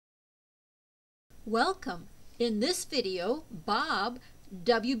Welcome. In this video, BoB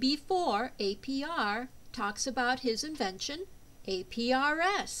WB4APR talks about his invention,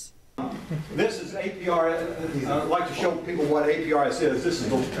 APRS. This is APRS. I'd like to show people what APRS is. This is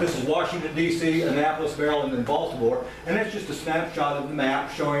Washington, D.C., Annapolis, Maryland, and Baltimore. And that's just a snapshot of the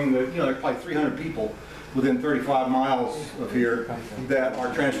map showing that, there are probably 300 people within 35 miles of here that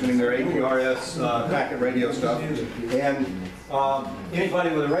are transmitting their APRS packet radio stuff. And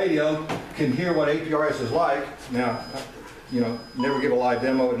anybody with a radio can hear what APRS is like. Now, never give a live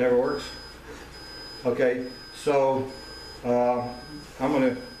demo, it never works. Okay, so I'm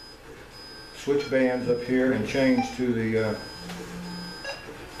going to switch bands up here and change to the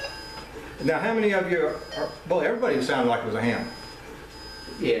now how many of you are, well, everybody sounded like it was a ham.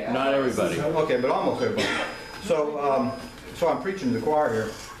 Yeah. Not everybody. Okay, but almost everybody. So so I'm preaching to the choir here,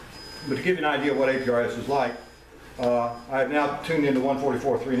 but to give you an idea of what APRS is like, I have now tuned into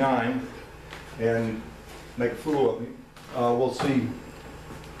 144.39 and make a fool of me. We'll see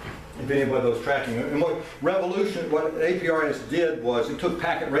if anybody of those tracking. And what APRS did was it took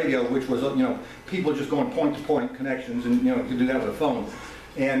packet radio, which was people just going point-to-point connections, and you could do that with a phone.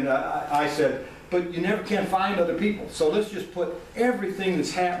 And I said, but you never can find other people, so let's just put everything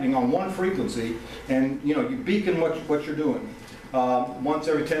that's happening on one frequency, and you beacon what you're doing once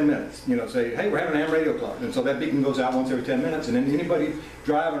every 10 minutes. Say, hey, we're having a ham radio club, and so that beacon goes out once every 10 minutes, and then anybody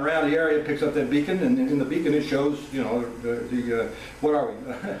driving around the area picks up that beacon, and in the beacon it shows, what are we?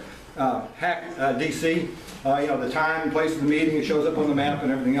 Hack DC, the time and place of the meeting, it shows up on the map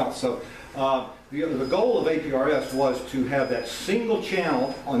and everything else. So the goal of APRS was to have that single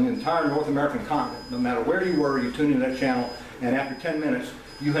channel on the entire North American continent. No matter where you were, you tune into that channel, and after 10 minutes,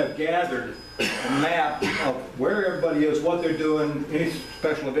 you have gathered a map of where everybody is, what they're doing, any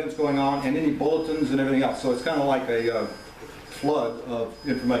special events going on, and any bulletins and everything else. So it's kind of like a flood of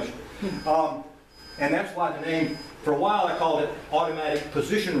information. And that's why the name, for a while I called it Automatic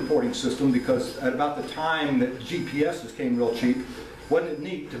Position Reporting System, because at about the time that GPSs came real cheap, wasn't it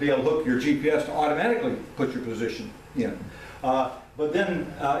neat to be able to hook your GPS to automatically put your position in? But then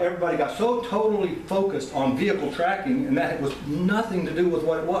everybody got so totally focused on vehicle tracking, and that was nothing to do with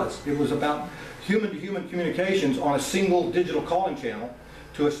what it was. It was about human-to-human communications on a single digital calling channel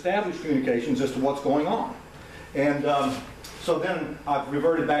to establish communications as to what's going on. And so then I've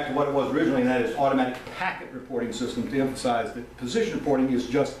reverted back to what it was originally, and that is Automatic Packet Reporting System, to emphasize that position reporting is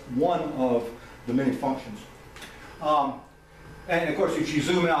just one of the many functions. And of course, if you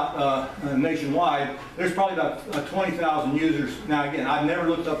zoom out nationwide, there's probably about 20,000 users. Now again, I've never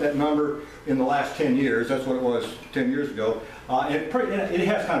looked up that number in the last 10 years. That's what it was 10 years ago. It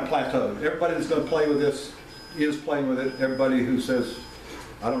has kind of plateaued. Everybody that's going to play with this is playing with it. Everybody who says,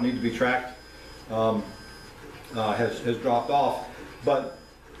 I don't need to be tracked, has dropped off. But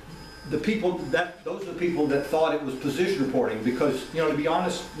those are the people that thought it was position reporting, because to be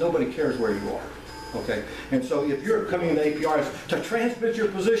honest, nobody cares where you are. Okay, and so if you're coming into APRS to transmit your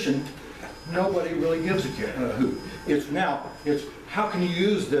position, nobody really gives a hoot. It's how can you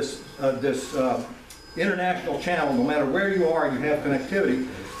use this international channel, no matter where you are, you have connectivity.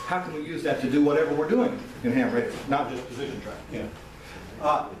 How can we use that to do whatever we're doing in ham radio, not just position tracking?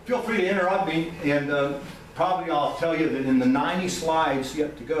 Yeah. Feel free to interrupt me, and probably I'll tell you that in the 90 slides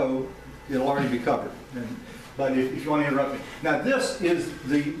yet to go, it'll already be covered. But if you want to interrupt me. Now this is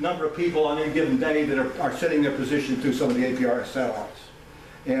the number of people on any given day that are setting their position through some of the APRS satellites.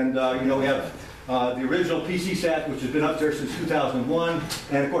 And we have the original PCSat, which has been up there since 2001,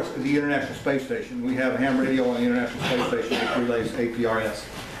 and of course the International Space Station. We have a ham radio on the International Space Station that relays APRS.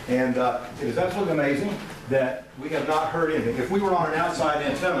 And it is absolutely amazing that we have not heard anything. If we were on an outside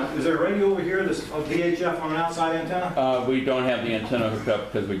antenna, is there a radio over here that's a VHF on an outside antenna? We don't have the antenna hooked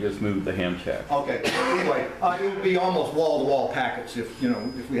up because we just moved the ham shack. Okay. Anyway, it would be almost wall-to-wall packets if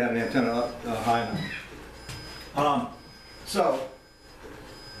if we had an antenna up high enough.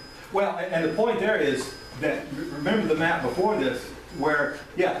 And the point there is that, remember the map before this, where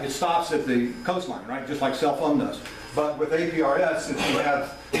it stops at the coastline, right? Just like cell phone does. But with APRS, since we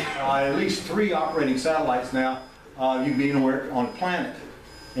have at least 3 operating satellites now, you can be anywhere on the planet.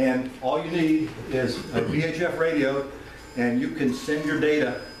 And all you need is a VHF radio, and you can send your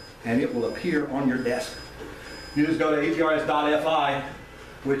data, and it will appear on your desk. You just go to aprs.fi,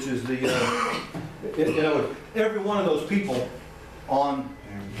 which is the, every one of those people on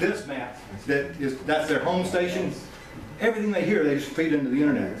this map, that's their home station. Everything they hear, they just feed into the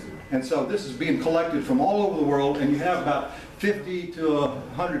internet. And so this is being collected from all over the world, and you have about 50 to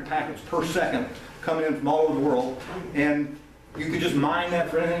 100 packets per second coming in from all over the world, and you can just mine that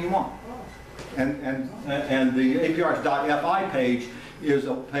for anything you want. And the APRS.fi page is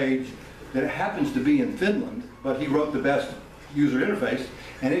a page that happens to be in Finland, but he wrote the best user interface,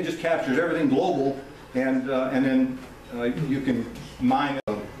 and it just captures everything global, and then you can mine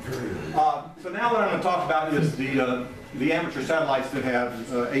it. So now what I'm going to talk about is the amateur satellites that have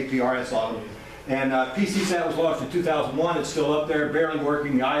APRS on them. And PCSat was launched in 2001. It's still up there, barely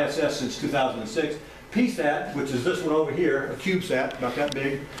working. The ISS since 2006. PSAT, which is this one over here, a CubeSat, about that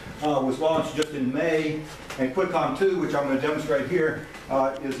big, was launched just in May. And QuickCom 2, which I'm going to demonstrate here,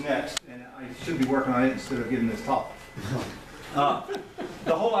 is next. And I should be working on it instead of giving this talk.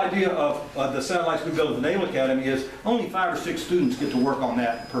 The whole idea of the satellites we build at the Naval Academy is only 5 or 6 students get to work on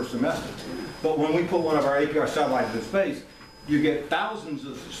that per semester. But when we put one of our APR satellites in space, you get thousands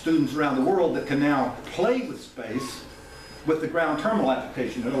of students around the world that can now play with space with the ground terminal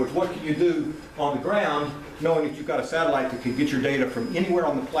application. In other words, what can you do on the ground knowing that you've got a satellite that can get your data from anywhere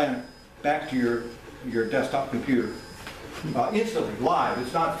on the planet back to your desktop computer instantly, live.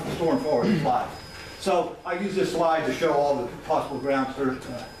 It's not stored forward, it's live. So I use this slide to show all the possible ground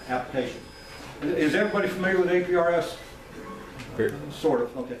applications. Is everybody familiar with APRS? Sort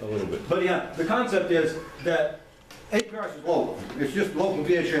of, okay. A little bit. But yeah, the concept is that APRS is local. It's just local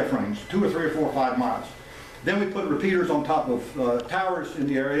VHF range, 2 or 3 or 4 or 5 miles. Then we put repeaters on top of towers in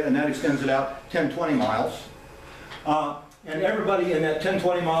the area, and that extends it out 10, 20 miles. And everybody in that 10,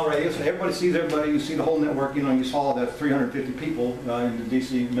 20 mile radius, everybody sees everybody, you see the whole network, you know, you saw the 350 people in the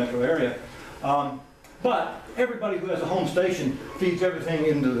DC metro area. But everybody who has a home station feeds everything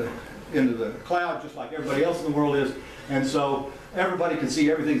into the cloud, just like everybody else in the world is. And so everybody can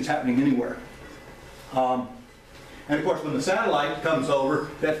see everything that's happening anywhere. And of course, when the satellite comes over,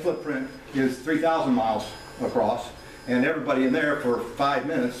 that footprint is 3,000 miles across, and everybody in there for 5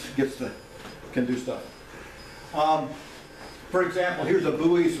 minutes can do stuff. For example, here's a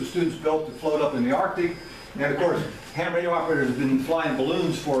buoy the students built to float up in the Arctic. And of course, ham radio operators have been flying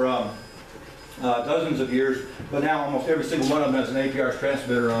balloons for dozens of years, but now almost every single one of them has an APRS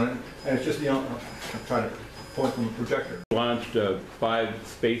transmitter on it. And it's just, you know, I'm trying to point from a projector. Launched 5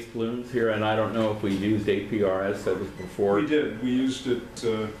 space balloons here, and I don't know if we used APRS. That was before. We did. We used it.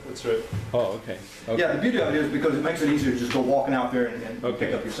 That's right. Oh, okay. Yeah, the beauty of it is because it makes it easier to just go walking out there and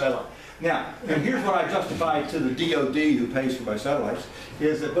pick up your satellite. Now, and here's what I justify to the DOD who pays for my satellites,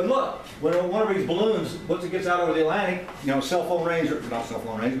 is that, but look, when one of these balloons, once it gets out over the Atlantic, you know, cell phone range, or not cell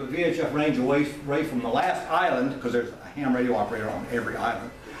phone range, but VHF range away from the last island, because there's a ham radio operator on every island,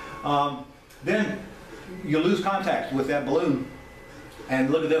 then you lose contact with that balloon.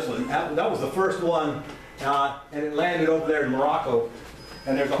 And look at this one. That was the first one, and it landed over there in Morocco.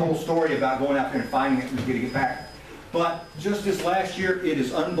 And there's a whole story about going out there and finding it and getting it back. But just this last year, it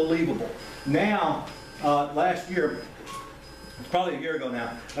is unbelievable. Now, last year, it's probably a year ago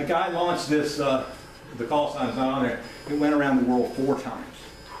now, a guy launched this, the call sign is not on there, it went around the world 4 times.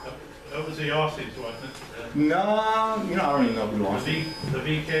 That was the Aussies, wasn't it? No, you know, I don't even know who launched it. The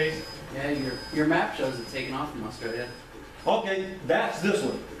VKs? Yeah, your map shows it taking off from Australia. Okay, that's this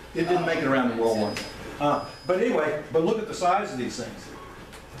one. It didn't make it around the world once. But anyway, but look at the size of these things.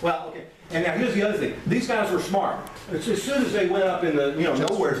 Well, okay, and now here's the other thing. These guys were smart. As soon as they went up in the, you know,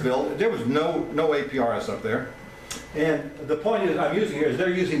 Nowheresville, there was no APRS up there. And the point is, I'm using here is they're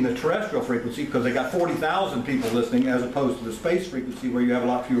using the terrestrial frequency because they got 40,000 people listening as opposed to the space frequency where you have a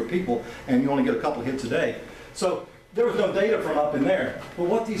lot fewer people and you only get a couple hits a day. So there was no data from up in there. But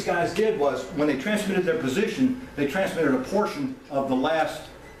what these guys did was, when they transmitted their position, they transmitted a portion of the last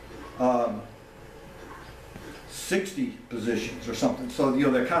 60 positions or something. So, you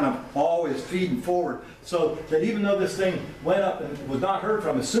know, they're kind of always feeding forward. So that even though this thing went up and was not heard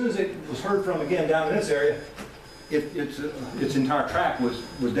from, as soon as it was heard from again down in this area, its entire track was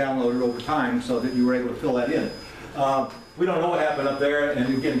downloaded over time so that you were able to fill that in. We don't know what happened up there,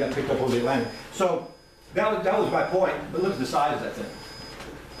 and again, it got picked up over the Atlantic. So that was my point, but look at the size of that thing.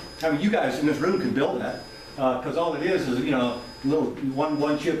 I mean, you guys in this room can build that, because all it is, you know, little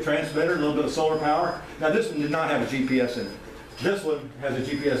one chip transmitter, a little bit of solar power. Now this one did not have a GPS in it. This one has a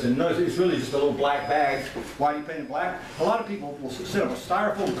GPS in it. Notice it's really just a little black bag. Why do you paint it black? A lot of people will set up a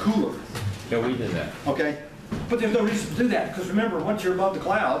styrofoam cooler. Yeah, we did that. Okay? But there's no reason to do that, because remember, once you're above the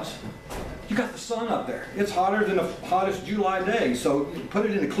clouds, you got the sun up there. It's hotter than the hottest July day, so you put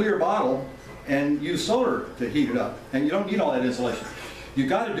it in a clear bottle and use solar to heat it up. And you don't need all that insulation. You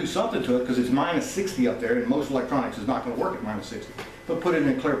got to do something to it because it's minus 60 up there, and most electronics is not going to work at minus 60. But put it in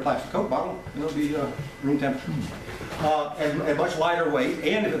a clear plastic Coke bottle, and it'll be room temperature. And much lighter weight,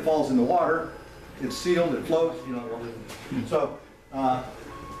 and if it falls in the water, it's sealed, it floats, you know. So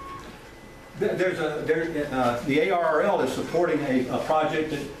the ARRL is supporting a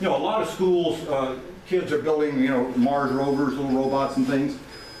project that, you know, a lot of schools, kids are building, you know, Mars rovers, little robots and things.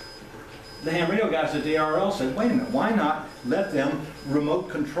 the ham radio guys at the ARRL said, wait a minute, why not let them remote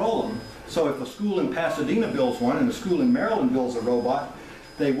control them? So if a school in Pasadena builds one and a school in Maryland builds a robot,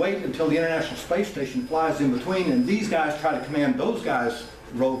 they wait until the International Space Station flies in between, and these guys try to command those guys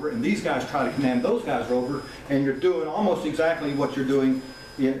rover, and these guys try to command those guys rover, and you're doing almost exactly what you're doing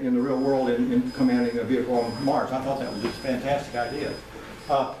in the real world in commanding a vehicle on Mars. I thought that was just a fantastic idea.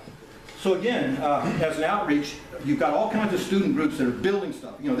 So again, as an outreach, you've got all kinds of student groups that are building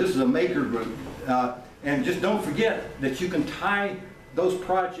stuff. You know, this is a maker group. And just don't forget that you can tie those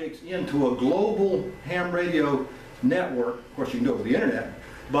projects into a global ham radio network. Of course, you can do it with the internet,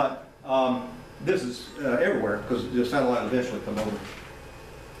 but this is everywhere because the satellite will eventually come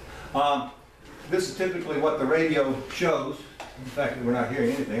over. This is typically what the radio shows. In fact, we're not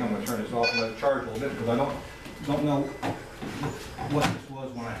hearing anything. I'm going to turn this off and let it charge a little bit because I don't know what this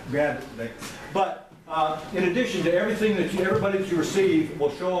was when I grabbed it today. But in addition to everything that everybody that you receive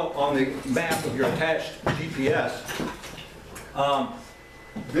will show up on the map of your attached GPS.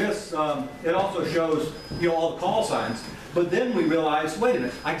 It also shows all the call signs. But then we realized, wait a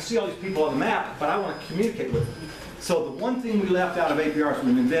minute, I can see all these people on the map, but I want to communicate with them. So the one thing we left out of APRS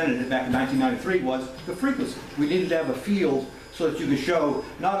when we invented it back in 1993 was the frequency. We needed to have a field so that you could show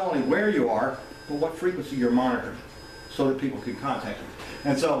not only where you are, but what frequency you're monitoring, so that people could contact you.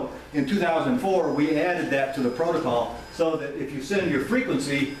 And so in 2004, we added that to the protocol so that if you send your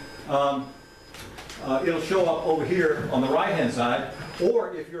frequency, it'll show up over here on the right-hand side,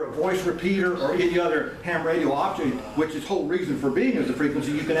 or if you're a voice repeater or any other ham radio object, which is the whole reason for being as a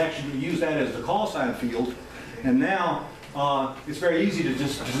frequency, you can actually use that as the call sign field. And now it's very easy to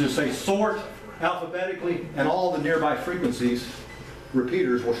just say sort alphabetically, and all the nearby frequencies,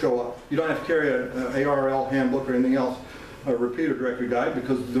 repeaters, will show up. You don't have to carry an ARRL handbook or anything else, a repeater directory guide,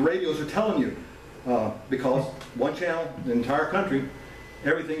 because the radios are telling you. Because one channel, the entire country,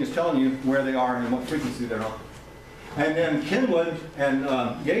 everything is telling you where they are and what frequency they're on. And then Kenwood and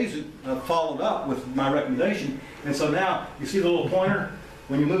Yazoo followed up with my recommendation. And so now, you see the little pointer?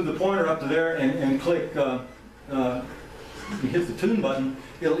 When you move the pointer up to there and click, you hit the tune button,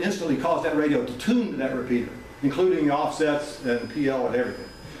 it'll instantly cause that radio to tune to that repeater, including the offsets and PL and everything.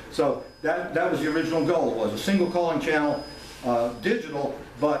 So that was the original goal, was a single calling channel, digital,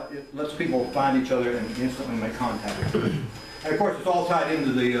 but it lets people find each other and instantly make contact. And of course, it's all tied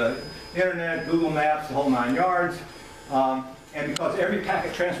into the internet, Google Maps, the whole 9 yards. And because every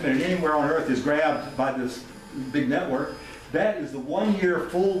packet transmitted anywhere on Earth is grabbed by this big network, that is the 1 year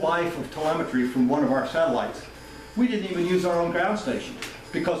full life of telemetry from one of our satellites. We didn't even use our own ground station,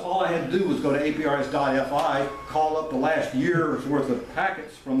 because all I had to do was go to APRS.FI, call up the last year's worth of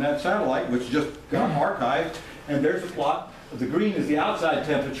packets from that satellite, which just got archived, and there's a plot. The green is the outside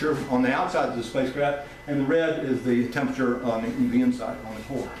temperature on the outside of the spacecraft, and the red is the temperature on the inside, on the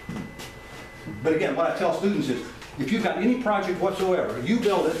core. But again, what I tell students is, if you've got any project whatsoever, you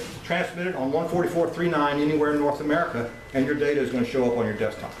build it, transmit it on 144.39 anywhere in North America, and your data is going to show up on your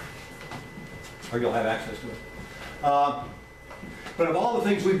desktop, or you'll have access to it. But of all the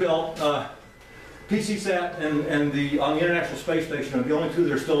things we built, PCSat and on the International Space Station are the only two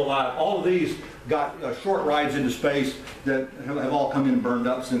that are still alive. All of these got short rides into space that have all come in and burned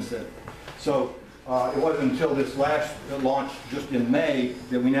up since then. So it wasn't until this last launch just in May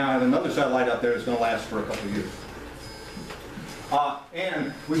that we now have another satellite out there that's going to last for a couple of years.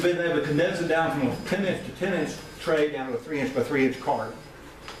 And we've been able to condense it down from a 10-inch to 10-inch tray down to a 3-inch by 3-inch card.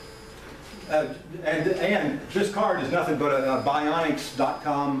 And this card is nothing but a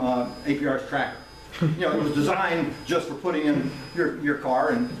Bionics.com APRS tracker. It was designed just for putting in your car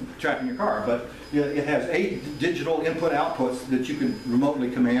and tracking your car, but it has 8 digital input outputs that you can remotely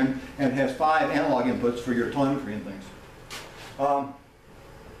command, and it has 5 analog inputs for your telemetry and things.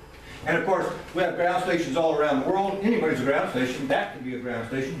 And of course, we have ground stations all around the world. Anybody's a ground station. That could be a ground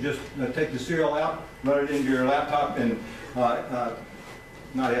station. Just take the serial out, run it into your laptop, and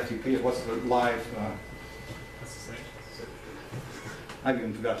not FTP, what's the live? That's the same. I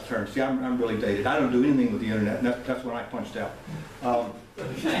even forgot the term. See, I'm really dated. I don't do anything with the internet, and that's what I punched out.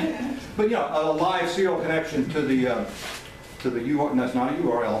 But a live serial connection to the URL, and that's not a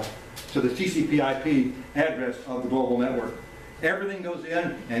URL, to the TCP/IP address of the global network. Everything goes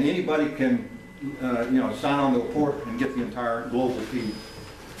in, and anybody can, sign on to a port and get the entire global feed.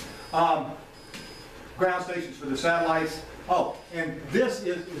 Ground stations for the satellites. Oh, and this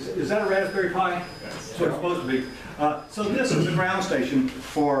is that a Raspberry Pi? That's what it's supposed to be. So this is the ground station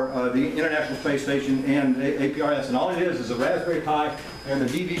for the International Space Station and APRS, and all it is a Raspberry Pi and the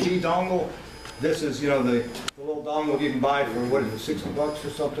DVG dongle This is, you know, the little dongle you can buy for, what is it, $60 or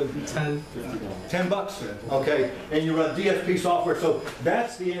something? 10. 10 bucks? Okay, and you run DSP software, so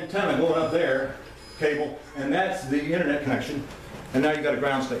that's the antenna going up there, cable, and that's the internet connection, and now you got a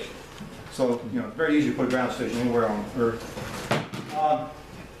ground station. So, you know, it's very easy to put a ground station anywhere on Earth.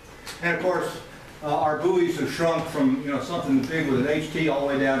 And of course, our buoys have shrunk from, you know, something big with an HT all the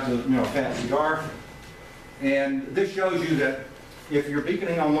way down to, you know, a fat cigar. And this shows you that if you're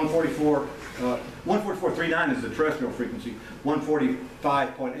beaconing on 144.39 is the terrestrial frequency,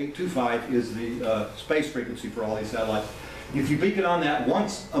 145.825 is the space frequency for all these satellites. If you beacon on that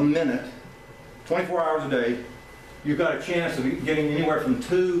once a minute, 24 hours a day, you've got a chance of getting anywhere from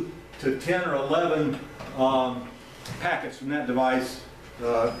 2 to 10 or 11 packets from that device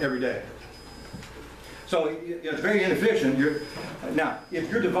every day. So it's very inefficient. Now,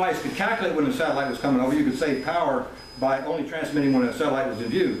 if your device could calculate when the satellite was coming over, you could save power by only transmitting when a satellite was in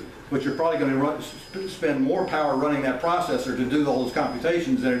view. But you're probably going to spend more power running that processor to do all those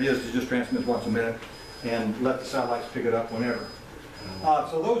computations than it is to just transmit once a minute and let the satellites pick it up whenever.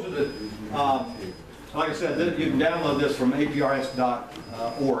 So those are the, like I said, you can download this from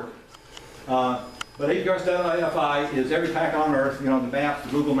APRS.org. But APRS.fi is every packet on Earth, you know, the maps,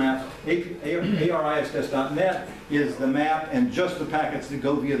 the Google Maps. ARISS.net is the map and just the packets that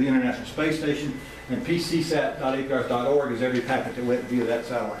go via the International Space Station. And PCSat.aprs.org is every packet that went via that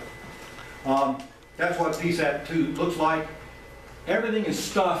satellite. That's what PSAT-2 looks like. Everything is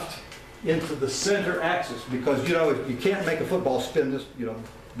stuffed into the center axis because, you know, you can't make a football spin this, you know,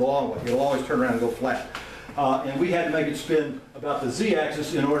 the long way. It'll always turn around and go flat. And we had to make it spin about the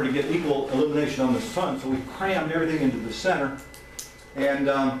z-axis in order to get equal illumination on the sun. So we crammed everything into the center. And,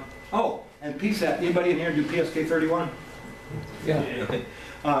 and PSAT, anybody in here do PSK31? Yeah. Okay.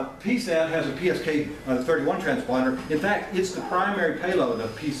 PSAT has a PSK31 transponder. In fact, it's the primary payload of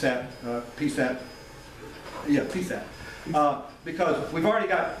PSAT. Because we've already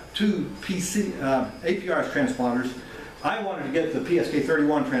got two APRS transponders. I wanted to get the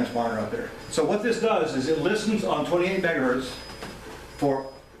PSK31 transponder up there. So what this does is it listens on 28 megahertz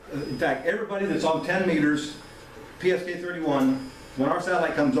for, in fact, everybody that's on 10 meters, PSK31, when our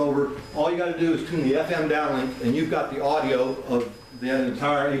satellite comes over, all you got to do is tune the FM downlink and you've got the audio of the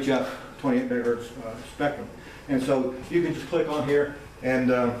entire HF 28 megahertz spectrum. And so you can just click on here and,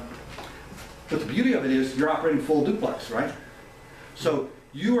 but the beauty of it is you're operating full duplex, right? So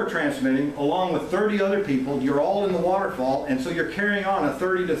you are transmitting along with 30 other people, you're all in the waterfall, and so you're carrying on a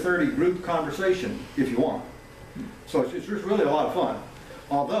 30 to 30 group conversation if you want. So it's just really a lot of fun.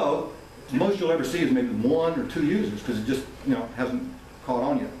 Although, most you'll ever see is maybe 1 or 2 users because it just, you know, hasn't caught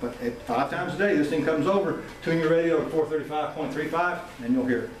on yet. But 5 times a day this thing comes over, tune your radio to 435.35 and you'll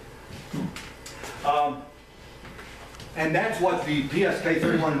hear it. And that's what the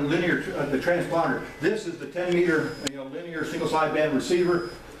PSK31 linear, the transponder. This is the 10 meter, you know, linear single sideband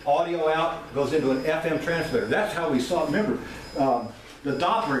receiver. Audio out goes into an FM transmitter. That's how we saw. Remember, the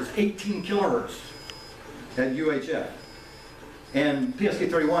Doppler is 18 kilohertz at UHF, and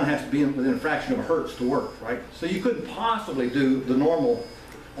PSK31 has to be within a fraction of a hertz to work, right? So you couldn't possibly do the normal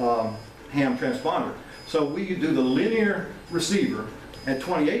ham transponder. So we do the linear receiver at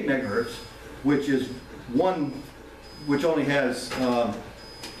 28 megahertz, which is which only has a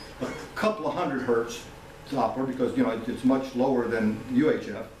couple of hundred hertz Doppler because, you know, it's much lower than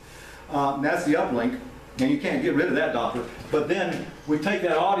UHF. That's the uplink, and you can't get rid of that Doppler. But then we take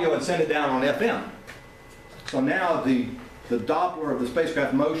that audio and send it down on FM. So now the Doppler of the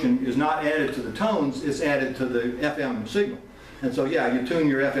spacecraft motion is not added to the tones, it's added to the FM signal. And so, yeah, you tune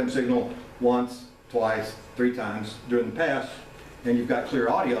your FM signal once, twice, 3 times during the pass, and you've got clear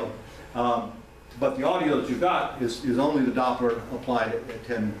audio. But the audio that you've got is only the Doppler applied at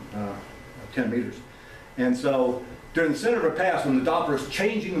 10 meters. And so during the center of a pass, when the Doppler is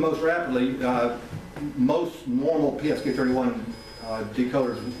changing the most rapidly, most normal PSK31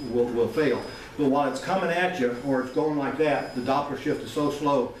 decoders will fail. But while it's coming at you, or it's going like that, the Doppler shift is so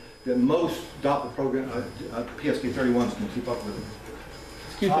slow that most Doppler PSK31s can keep up with it.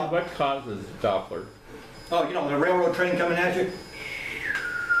 Excuse me, what causes Doppler? Oh, you know, the railroad train coming at you?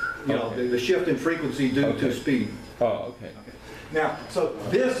 You know, the shift in frequency due to speed. Oh, okay. Now, so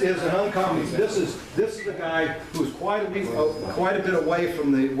this is an uncommon. This is a guy who's quite a bit away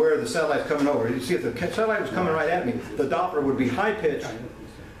from where the satellite's coming over. You see, if the satellite was coming right at me, the Doppler would be high pitched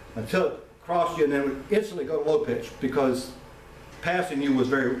until it crossed you, and then it would instantly go to low pitch because passing you was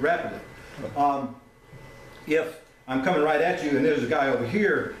very rapidly. If I'm coming right at you and there's a guy over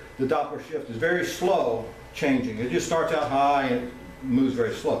here, the Doppler shift is very slow changing. It just starts out high and moves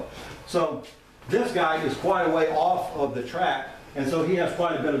very slow. So this guy is quite a way off of the track, and so he has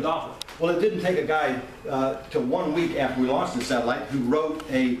quite a bit of Doppler. Well, it didn't take a guy till 1 week after we launched the satellite who wrote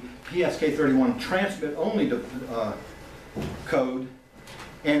a PSK31 transmit-only code,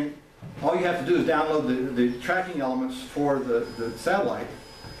 and all you have to do is download the tracking elements for the satellite,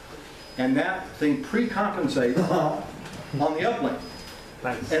 and that thing pre-compensates on the uplink.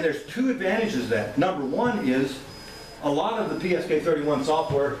 Nice. And there's two advantages to that. Number one is a lot of the PSK31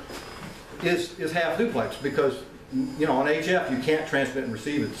 software is half duplex because, you know, on HF you can't transmit and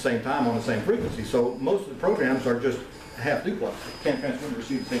receive at the same time on the same frequency. So most of the programs are just half duplex. You can't transmit and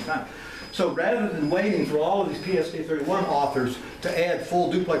receive at the same time. So rather than waiting for all of these PSK31 authors to add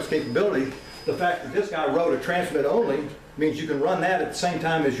full duplex capability, the fact that this guy wrote a transmit only means you can run that at the same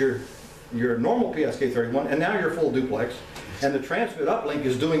time as your normal PSK31, and now you're full duplex. And the transmit uplink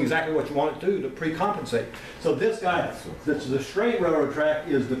is doing exactly what you want it to pre-compensate. So this guy, that's the straight railroad track,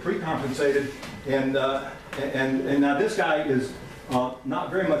 is the pre-compensated, and now this guy is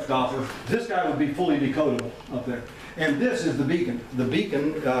not very much Doppler. This guy would be fully decodable up there. And this is the beacon. The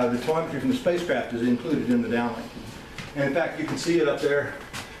beacon, the telemetry from the spacecraft is included in the downlink. And in fact, you can see it up there.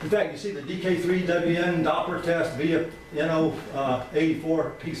 In fact, you see the DK3WN Doppler test via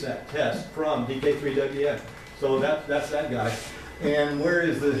NO84 PSAT test from DK3WN. So that's that guy. And where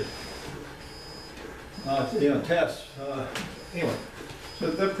is the test? Anyway. So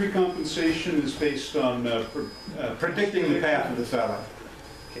that pre-compensation is based on Predicting the path of the satellite.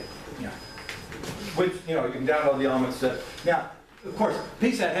 Okay. Yeah. Which, you know, you can download the elements that. Now, of course,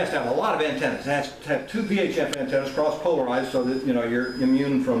 PSAT has to have a lot of antennas. It has to have 2 VHF antennas cross-polarized so that, you know, you're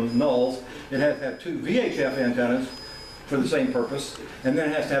immune from nulls. It has to have 2 VHF antennas for the same purpose. And then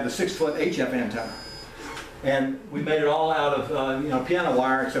it has to have a 6-foot HF antenna. And we made it all out of, you know, piano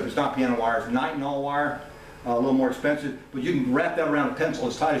wire, except it's not piano wire, it's nitinol wire, a little more expensive, but you can wrap that around a pencil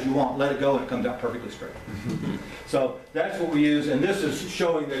as tight as you want, let it go, and it comes out perfectly straight. So that's what we use, and this is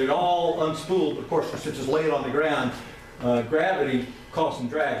showing that it all unspooled. Of course, since it's laid on the ground, gravity caused some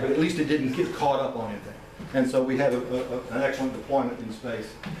drag, but at least it didn't get caught up on anything. And so we had an excellent deployment in space.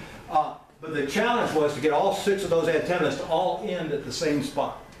 But the challenge was to get all 6 of those antennas to all end at the same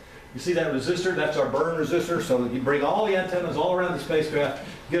spot. You see that resistor? That's our burn resistor. So you bring all the antennas all around the spacecraft,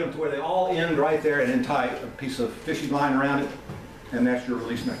 get them to where they all end right there, and then tie a piece of fishing line around it, and that's your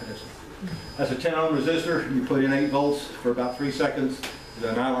release mechanism. That's a 10 ohm resistor. You put in 8 volts for about 3 seconds.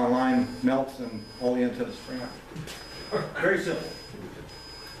 The nylon line melts, and all the antennas spring out. Very simple.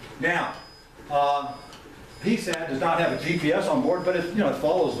 Now, PSAT does not have a GPS on board, but it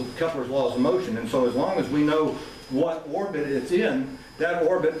follows the Kepler's laws of motion, and so as long as we know what orbit it's in, that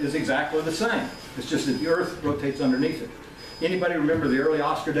orbit is exactly the same. It's just that the Earth rotates underneath it. Anybody remember the early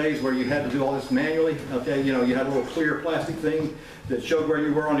Oscar days where you had to do all this manually? Okay, you know, you had a little clear plastic thing that showed where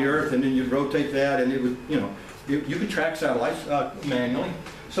you were on the Earth, and then you'd rotate that, and it would, you know, you could track satellites manually.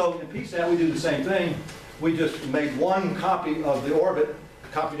 So in PSAT we do the same thing. We just made one copy of the orbit,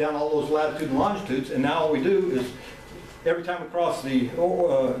 copy down all those latitudes and longitudes, and now all we do is every time we cross the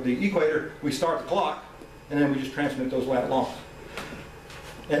equator, we start the clock, and then we just transmit those lat longs.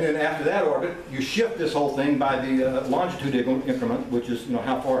 And then after that orbit, you shift this whole thing by the longitude increment, which is, you know,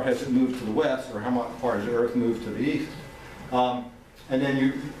 how far has it moved to the west, or how far has the Earth moved to the east. And then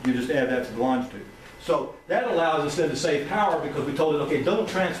you just add that to the longitude. So that allows us then to save power because we told it, okay, don't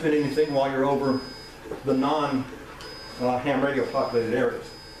transmit anything while you're over the non-ham radio populated areas.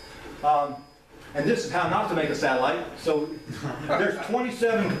 And this is how not to make a satellite. So there's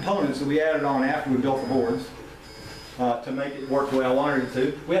 27 components that we added on after we built the boards. To make it work the way I wanted it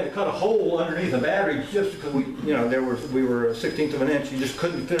to. We had to cut a hole underneath the battery just because we were a 1/16 of an inch. You just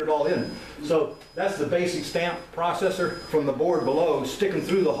couldn't fit it all in. So that's the basic stamp processor from the board below, sticking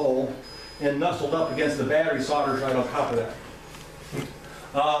through the hole and nestled up against the battery solders right on top of that.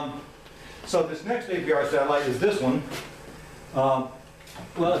 So this next APR satellite is this one.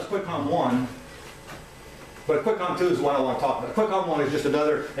 Well, it's QuickCom 1. But QuickCom 2 is the one I want to talk about. QuickCom 1 is just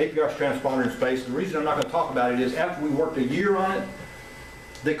another APRS transponder in space. The reason I'm not going to talk about it is after we worked a year on it,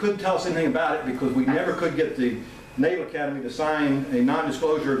 they couldn't tell us anything about it because we never could get the Naval Academy to sign a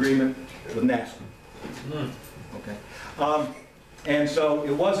non-disclosure agreement with NASA. Okay. And so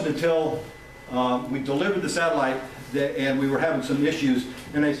it wasn't until we delivered the satellite and we were having some issues,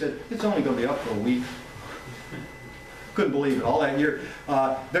 and they said, it's only going to be up for a week. Couldn't believe it. All that year,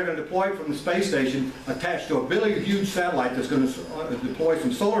 they're going to deploy it from the space station attached to a really huge satellite that's going to deploy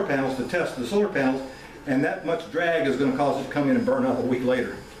some solar panels to test the solar panels, and that much drag is going to cause it to come in and burn up a week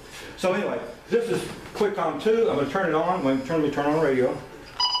later. So anyway, this is QuickCom 2. I'm going to turn it on. I'm going to turn on the radio,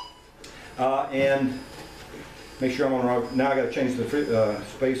 and make sure I'm on. Now I got to change the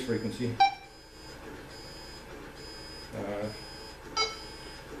space frequency.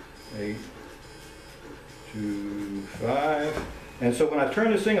 825. And so when I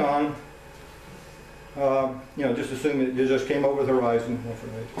turn this thing on, you know, just assume it just came over the horizon.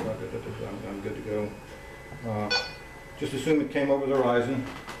 I'm good to go. Just assume it came over the horizon.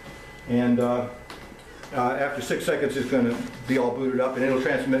 And after 6 seconds, it's going to be all booted up and it'll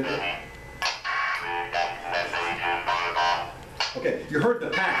transmit. Okay, you heard the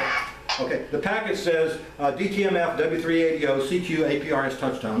packet. Okay, the packet says DTMF W380 CQ APRS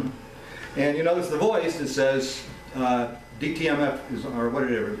touchtone. And you notice the voice that says DTMF is, or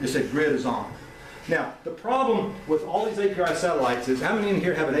whatever, it says grid is on. Now, the problem with all these APRS satellites is how many in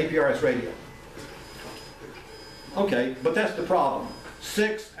here have an APRS radio? Okay, but that's the problem.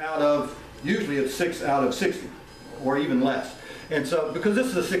 Usually it's 6 out of 60, or even less. And so, because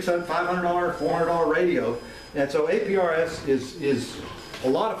this is a $500, $400 radio, and so APRS is a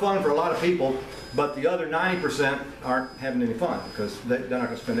lot of fun for a lot of people, but the other 90% aren't having any fun because they're not going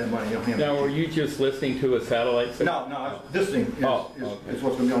to spend that money on him. Now, were you just listening to a satellite? No, this thing is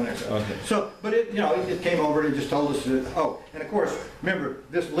what's going to be on there. Okay. So, but it, you know, it came over and it just told us that, oh, and of course, remember,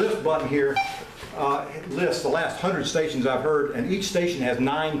 this list button here lists the last 100 stations I've heard, and each station has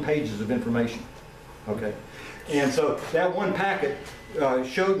 9 pages of information. Okay. And so that one packet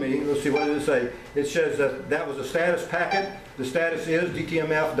showed me, let's see, what did it say? It says that was a status packet. The status is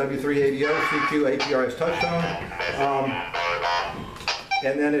DTMF W380 CQ APRS touchtone.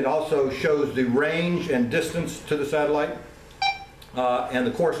 And then it also shows the range and distance to the satellite, and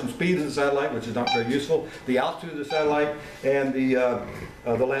the course and speed of the satellite, which is not very useful, the altitude of the satellite, and the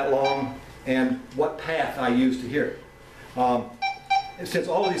lat long, and what path I use to hear it. Since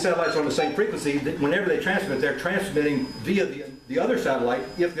all of these satellites are on the same frequency, whenever they transmit, they're transmitting via the other satellite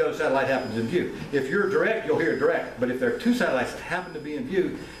if the other satellite happens in view. If you're direct, you'll hear it direct. But if there are 2 satellites that happen to be in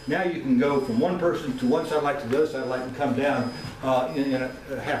view, now you can go from one person to one satellite to the other satellite and come down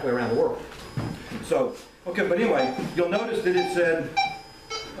halfway around the world. So, okay, but anyway, you'll notice that it said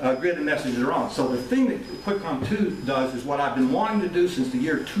grid and messages are on. So the thing that QuickCom 2 does is what I've been wanting to do since the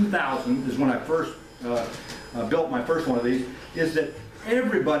year 2000, is when I first built my first one of these, is that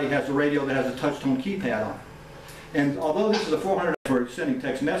everybody has a radio that has a touch-tone keypad on it. And although this is a 400 for sending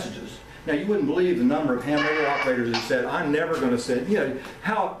text messages, now you wouldn't believe the number of ham radio operators that said, I'm never going to send, you know,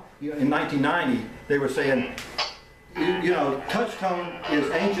 how, you know, in 1990 they were saying, you know, touch-tone is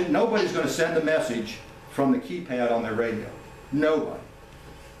ancient, nobody's going to send a message from the keypad on their radio. Nobody.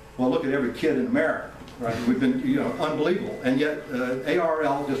 Well, look at every kid in America, right? We've been, you know, unbelievable. And yet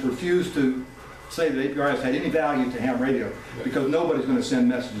ARL just refused to say that APRS had any value to ham radio because nobody's going to send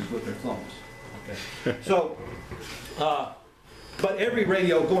messages with their thumbs. Okay. So, but every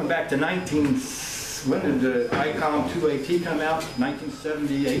radio going back to when did the ICOM 2AT come out?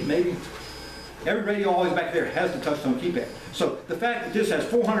 1978 maybe? Every radio always back there has the touch-tone keypad. So the fact that this has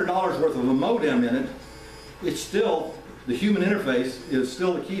 $400 worth of a modem in it, it's still, the human interface is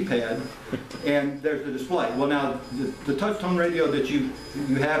still the keypad, and there's the display. Well now, the touch-tone radio that you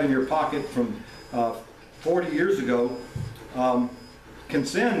have in your pocket from 40 years ago can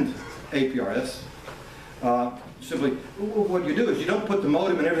send APRS. Simply, what you do is you don't put the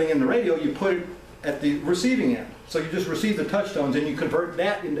modem and everything in the radio, you put it at the receiving end. So you just receive the touchtones and you convert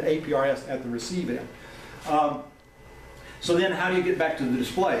that into APRS at the receive end. So then how do you get back to the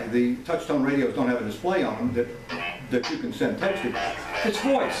display? The touchtone radios don't have a display on them that you can send text to. It's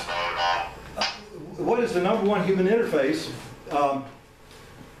voice. What is the #1 human interface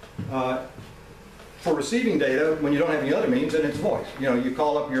for receiving data when you don't have any other means? And it's voice. You know, you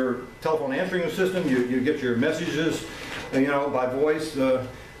call up your telephone answering system, you get your messages, you know, by voice,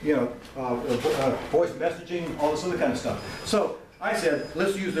 you know, voice messaging, all this other kind of stuff. So I said,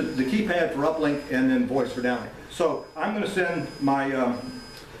 let's use the keypad for uplink and then voice for downlink. So I'm going to send my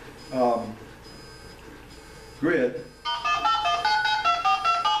grid.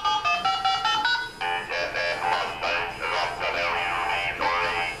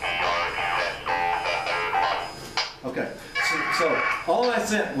 Okay, so all I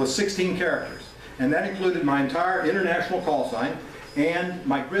sent was 16 characters, and that included my entire international call sign and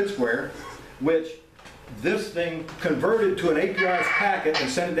my grid square, which this thing converted to an APRS packet and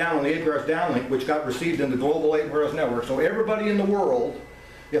sent it down on the APRS downlink, which got received in the global APRS network. So everybody in the world,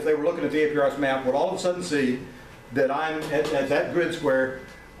 if they were looking at the APRS map, would all of a sudden see that I'm at that grid square,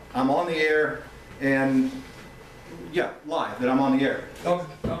 I'm on the air, and yeah, live, that I'm on the air. Dumb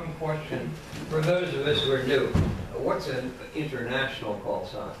question. For those of us who are new, what's an international call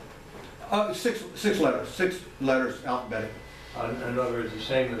sign? Six letters alphabetic. In other words, the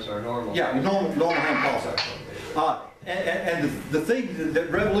same as our normal. Yeah, normal ham call sign. And the thing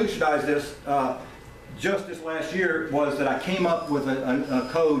that revolutionized this, just this last year was that I came up with a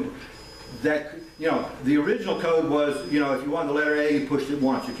code that, you know, the original code was, you know, if you wanted the letter A, you pushed it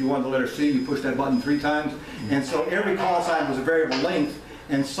once. If you wanted the letter C, you pushed that button 3 times. And so every call sign was a variable length,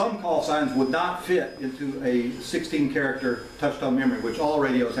 and some call signs would not fit into a 16-character touch-tone memory, which all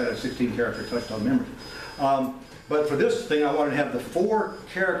radios had a 16-character touch-tone memory. But for this thing, I wanted to have the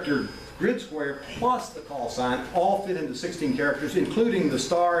 4-character grid square plus the call sign all fit into 16 characters, including the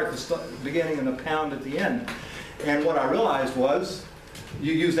star at the beginning and the pound at the end. And what I realized was,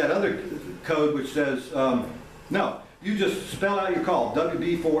 you use that other code which says, no, you just spell out your call,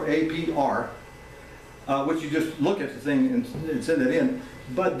 WB4APR, which you just look at the thing and send it in.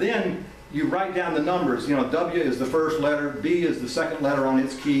 But then you write down the numbers. You know, W is the first letter, B is the second letter on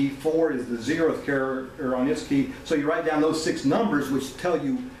its key, 4 is the 0th character on its key. So you write down those 6 numbers which tell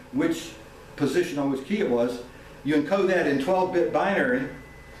you which position on which key it was. You encode that in 12-bit binary,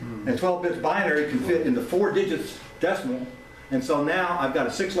 and 12 bits binary can fit into 4 digits decimal. And so now I've got a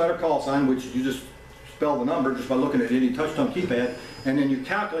 6-letter call sign, which you just spell the number just by looking at any touch-tone keypad, and then you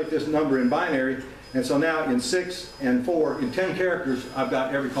calculate this number in binary. And so now in 6 and 4, in 10 characters, I've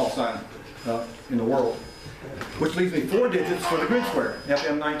got every call sign in the world, which leaves me 4 digits for the grid square,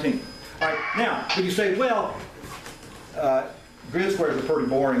 FM19. All right, now, could you say, well, grid squares are pretty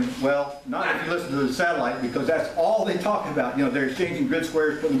boring. Well, not if you listen to the satellite, because that's all they talk about. You know, they're exchanging grid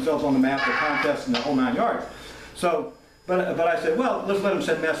squares, putting themselves on the map, their contests, and the whole 9 yards. So, but I said, well, let's let them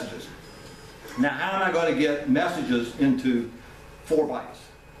send messages. Now, how am I going to get messages into 4 bytes,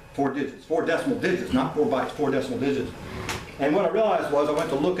 4 digits, 4 decimal digits, not 4 bytes, 4 decimal digits? And what I realized was I went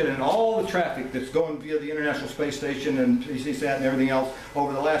to looking at all the traffic that's going via the International Space Station and PCSat and everything else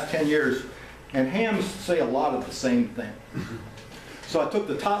over the last 10 years, and hams say a lot of the same thing. So I took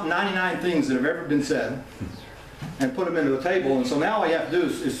the top 99 things that have ever been said and put them into a table, and so now all you have to do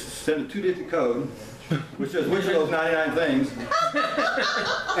is send a 2-digit code which says which of those 99 things,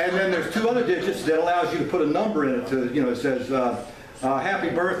 and then there's 2 other digits that allows you to put a number in it. To, you know, it says happy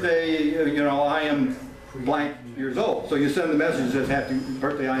birthday, you know, I am blank years old. So you send the message that says happy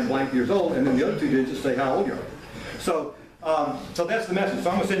birthday, I am blank years old, and then the other 2 digits say how old you are. So so that's the message. So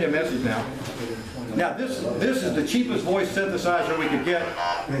I'm going to send you a message now. Now this is the cheapest voice synthesizer we could get,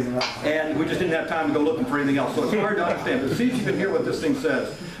 and we just didn't have time to go looking for anything else. So it's hard to understand. But see if you can hear what this thing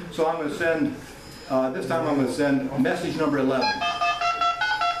says. So I'm going to send, this time I'm going to send message number 11.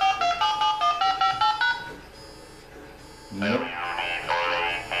 Nope.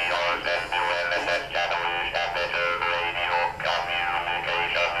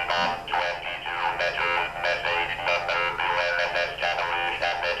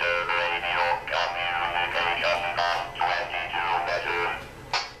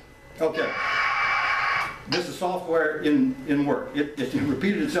 Okay, this is software in work. It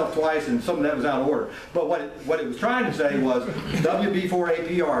repeated itself twice, and some of that was out of order. But what it was trying to say was,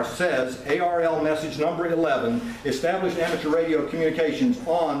 WB4APR says ARL message number 11, established amateur radio communications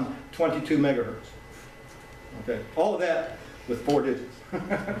on 22 megahertz. Okay, all of that with 4 digits.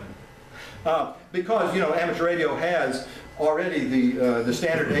 Because, you know, amateur radio has already the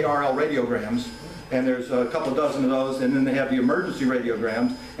standard ARL radiograms, and there's a couple dozen of those, and then they have the emergency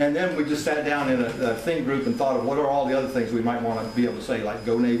radiograms, and then we just sat down in a thing group and thought of what are all the other things we might want to be able to say, like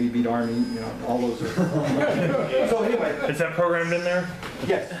go Navy, beat Army, you know, all those. So anyway. Is that programmed in there?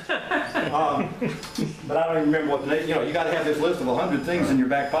 Yes. But I don't even remember what the name, you know, you got to have this list of 100 things in your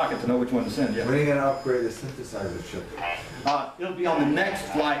back pocket to know which one to send. Yeah. When are you going to upgrade the synthesizer chip? It'll be on the next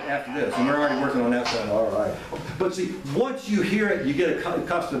flight after this, and we're already working on that side. All right. But see, once you hear it, you get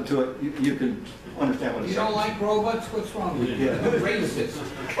accustomed to it, you can understand what it's saying. You don't like robots? What's wrong with you? Racist.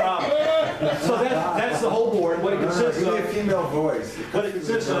 So that's the whole board. What it consists of, a female voice. what it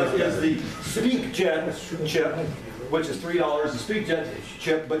consists of is the SpeakJet chip, which is $3, the SpeakJet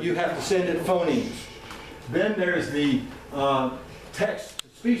chip, but you have to send it phonemes. Then there's the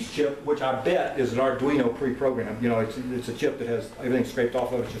text-to-speech chip, which I bet is an Arduino pre-programmed. You know, it's a chip that has everything scraped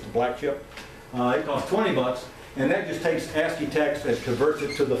off of it. It's just a black chip. It costs $20. And that just takes ASCII text and converts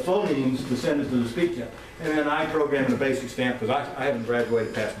it to the phonemes to send it to the SpeakJet. And then I program the basic stamp because I haven't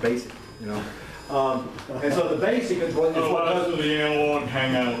graduated past basic, you know. And so the basic is what does the analog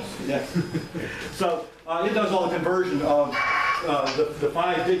hangouts. Yeah. So it does all the conversion of the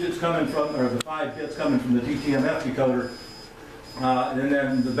 5 digits coming from, or the 5 bits coming from the TTMF decoder, and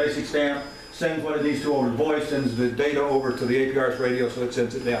then the basic stamp sends what it needs to over the voice, sends the data over to the APRS radio, so it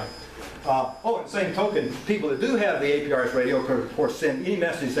sends it down. Oh, and same token, people that do have the APRS radio can, of course, send any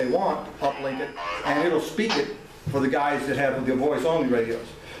message they want, uplink it, and it'll speak it for the guys that have the voice-only radios.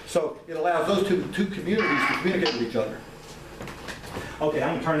 So it allows those two communities to communicate with each other. Okay, I'm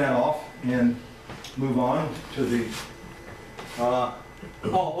going to turn that off, and move on to the, oh,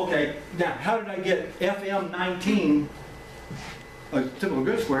 okay. Now, how did I get FM 19, a typical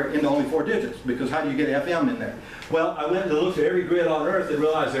grid square, into only 4 digits? Because how do you get FM in there? Well, I went and looked at every grid on Earth and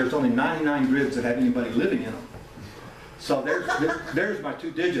realized there's only 99 grids that have anybody living in them. So there's my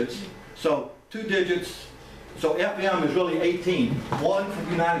 2 digits. So 2 digits, so FM is really 18. 1 for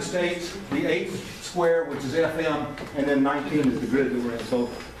the United States, the 8th square, which is FM, and then 19 is the grid that we're in. So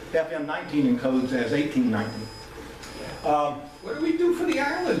FM 19 encodes as 1819. What do we do for the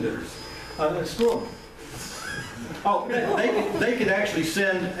Islanders? Screw them. Oh, they could actually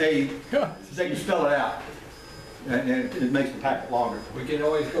send they can spell it out, and it makes the packet longer. We can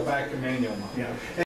always go back to manual mode. Yeah.